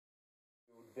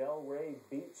Delray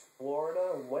Beach,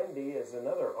 Florida. Wendy is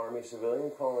another Army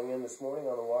civilian calling in this morning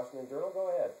on the Washington Journal. Go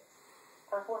ahead.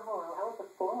 Well, hello. I was a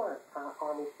former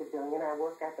Army civilian. I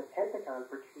worked at the Pentagon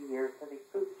for 2 years as a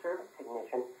food service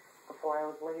technician before I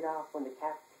was laid off when the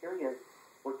cafeterias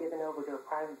were given over to a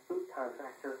private food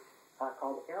contractor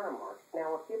called Aramark.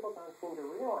 Now, what people don't seem to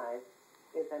realize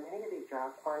is that many of these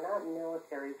jobs are not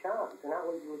military jobs. They're not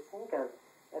what you would think of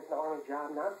as an Army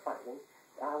job, not fighting.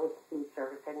 I was a food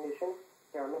service technician.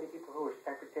 There were many people who were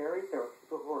secretaries. There were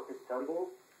people who were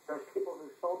custodians. There were people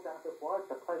whose sole job it was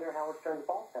to pleasure Howard Stern's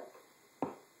ball sack.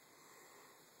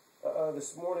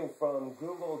 This morning from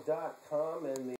Google.com and the